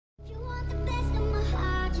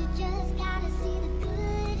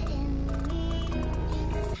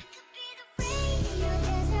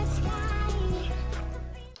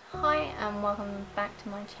and welcome back to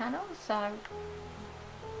my channel. So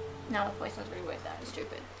now the voice sounds really weird, that is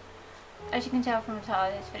stupid. As you can tell from the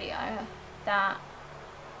title of this video, that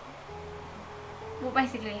what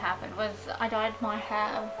basically happened was I dyed my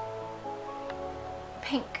hair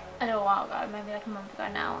pink a little while ago, maybe like a month ago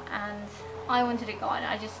now, and I wanted it gone.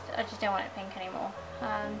 I just don't want it pink anymore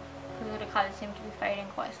because all the colours seem to be fading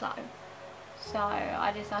quite slow. So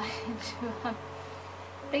I decided to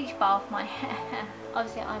bleach bath my hair.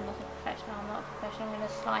 Obviously I'm not a professional, I'm not a professional in the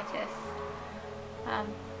slightest.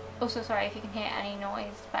 Also sorry if you can hear any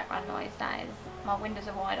noise, background noise, that is my windows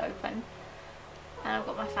are wide open and I've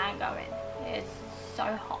got my fan going. It's so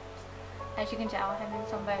hot. As you can tell, I'm in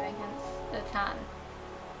sunbathing, hence the tan.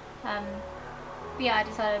 But yeah, I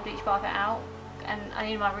decided to bleach bath it out and I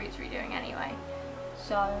need my roots redoing anyway.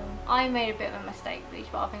 So I made a bit of a mistake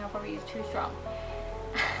bleach bathing. I probably used too strong.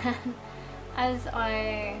 As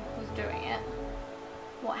I was doing it,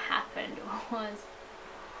 what happened was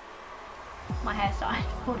my hair started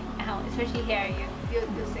falling out, especially here.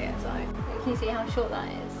 You'll see it, so you can see how short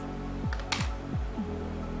that is.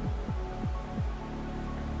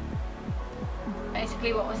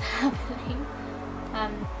 Basically what was happening,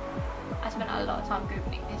 I spent a lot of time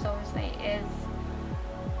googling this obviously, is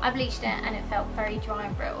I bleached it and it felt very dry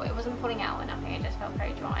and brittle. It wasn't pulling out or nothing, it just felt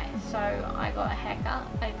very dry. So I got a haircut,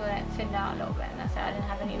 I got it thinned out a little bit, and that's it. I didn't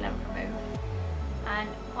have any length removed. And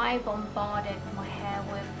I bombarded my hair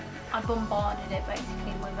with, I bombarded it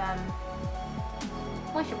basically with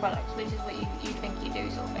moisture products, which is what you think you do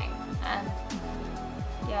sort of thing. And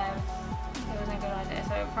yeah, it wasn't a good idea.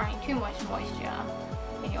 So apparently too much moisture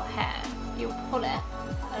in your hair, you'll pull it.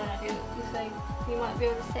 I don't know if you might be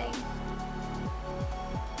able to see.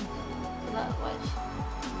 That much,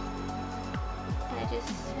 and it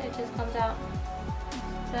just comes out.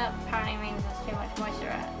 So that apparently means there's too much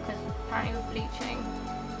moisture, because apparently with bleaching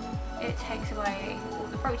it takes away all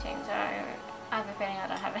the protein. So I have a feeling I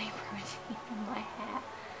don't have any protein in my hair.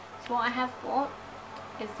 So what I have bought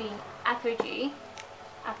is the Aphogee,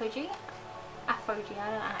 I don't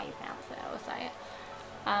know how you pronounce it, I will say it,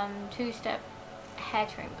 2-step hair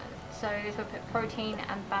treatment. So this will put protein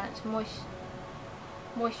and balanced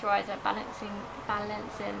moisturizer,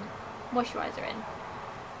 balancing moisturizer in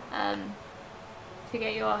to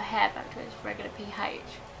get your hair back to its regular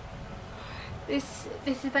pH. This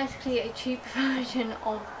is basically a cheap version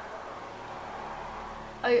of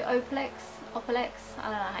opalex. I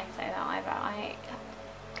don't know how you say that either.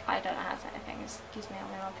 I don't know how to say anything. Excuse me,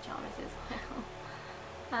 I'm in my pajamas as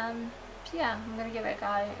well. So yeah, I'm gonna give it a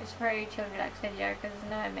go. It's a very chill, relaxed video because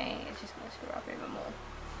knowing me, it's just gonna screw up even more.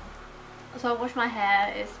 So I wash my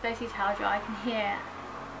hair. It's basically towel dry. I can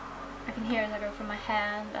hear as I go through my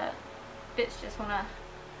hair that bits just want to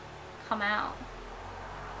come out.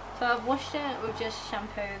 So I've washed it with just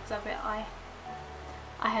shampoo because I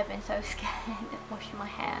have been so scared of washing my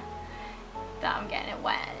hair that I'm getting it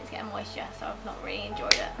wet and it's getting moisture, so I've not really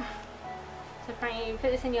enjoyed it. So apparently you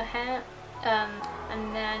put this in your hair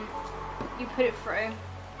and then you put it through.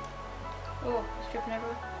 Oh, it's dripping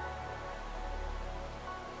everywhere.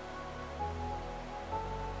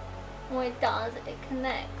 What it does, it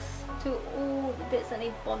connects to all the bits that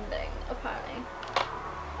need bonding, apparently.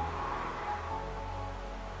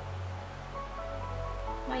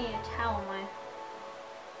 I might need a towel on my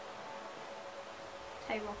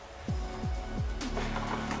table.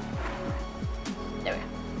 There we go.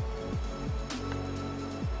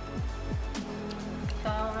 So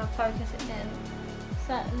I want to focus it in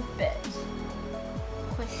certain bits.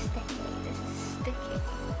 Quite sticky, this is sticky.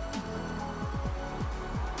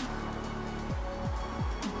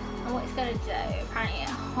 And what it's going to do, apparently it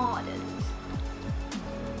hardens,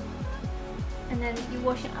 and then you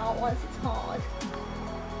wash it out once it's hard.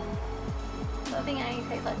 So I think it only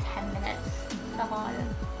takes like 10 minutes to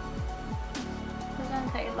harden. It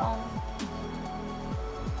doesn't take long.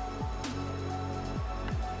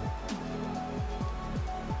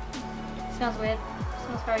 It smells weird. It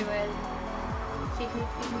smells very weird. So you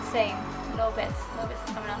can see little bits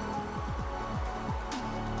coming up.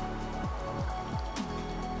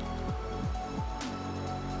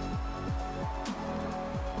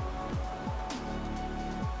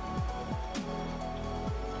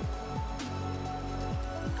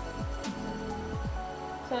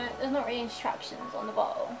 So there's not really instructions on the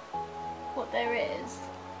bottle. What there is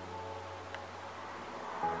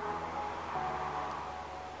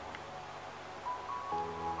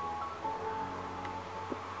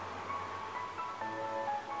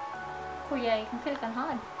oh yeah, you can click on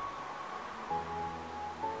hard.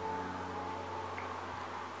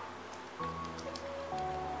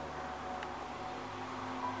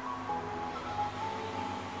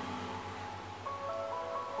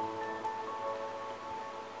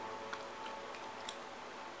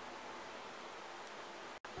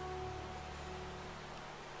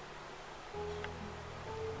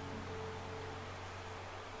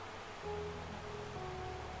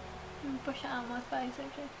 brush it out of my face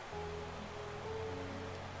actually.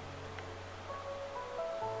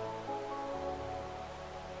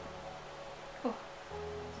 Oh.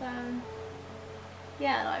 So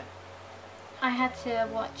yeah, like I had to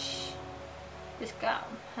watch this girl.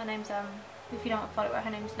 Her name's if you don't follow her,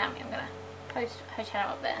 her name's Nami. I'm gonna post her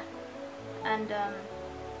channel up there. And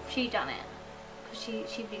she done it because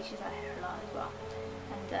she bleaches her hair a lot as well.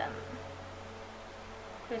 And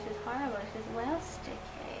this is horrible. This is well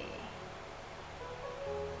sticky.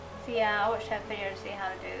 So yeah, I watched her video to see how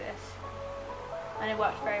to do this, and it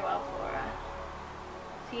worked very well for her.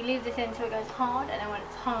 So you leave this in until it goes hard, and then when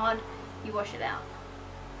it's hard, you wash it out.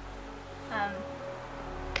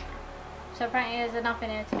 So apparently there's enough in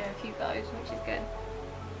here to do a few goes, which is good.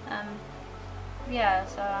 Yeah,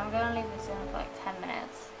 so I'm going to leave this in for like 10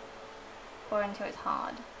 minutes or until it's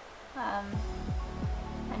hard.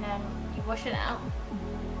 And then you wash it out,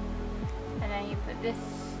 and then you put this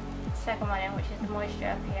second one in, which is the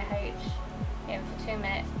moisture pH, in for 2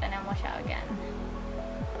 minutes, and then wash out again.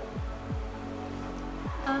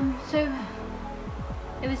 So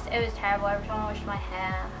it was terrible. Every time I washed my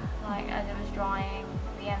hair, like as it was drying,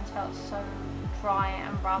 the ends felt so dry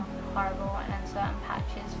and rough and horrible, and then certain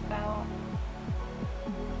patches felt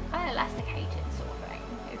kind of elasticated, sort of thing,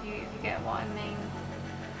 if you get what I mean.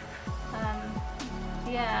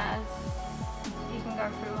 Yeah, as you can go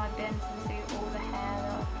through my bins and see all the hair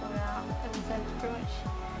that I've pulled out. As I said, pretty much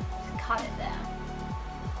just cut it there.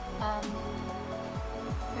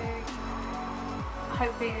 So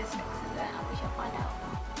hopefully this fixes it, and we shall find out.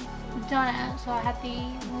 I've done it, so I had the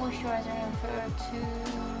moisturiser in for 2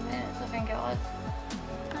 minutes, I think it was.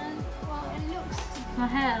 And well, it looks, my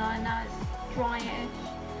hairline now is dryish.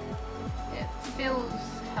 It feels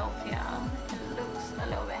healthier. It looks a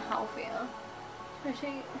little bit healthier.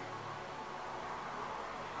 Especially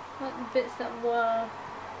like the bits that were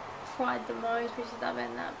fried the most, which is that bit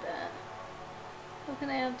and that bit. I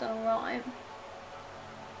think they have done alright.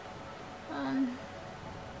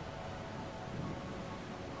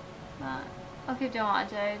 But I'll keep doing what I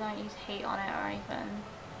do, don't use heat on it or anything.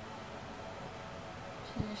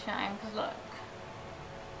 Which is a shame, because look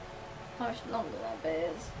how much longer that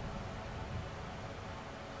bit is.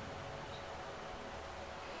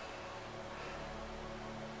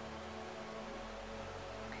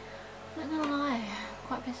 I'm not gonna lie, I'm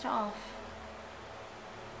quite pissed off.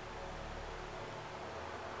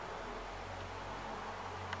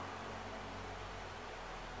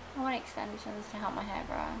 I want extensions to help my hair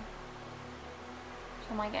grow.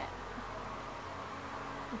 So I might get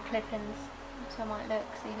clip-ins, so I might look,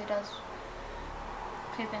 see who does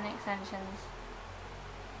clip-in extensions.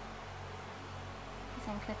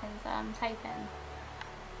 Some clip-ins, tape-in.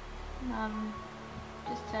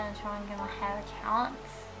 Just to try and give my hair a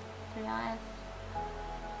chance, to be honest.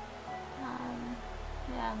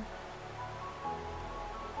 Yeah.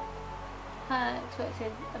 I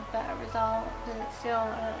expected a better result, because it's still, I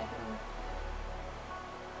don't know if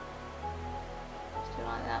it's still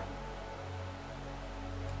like that.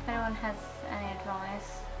 If anyone has any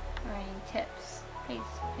advice or any tips, please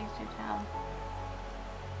do tell.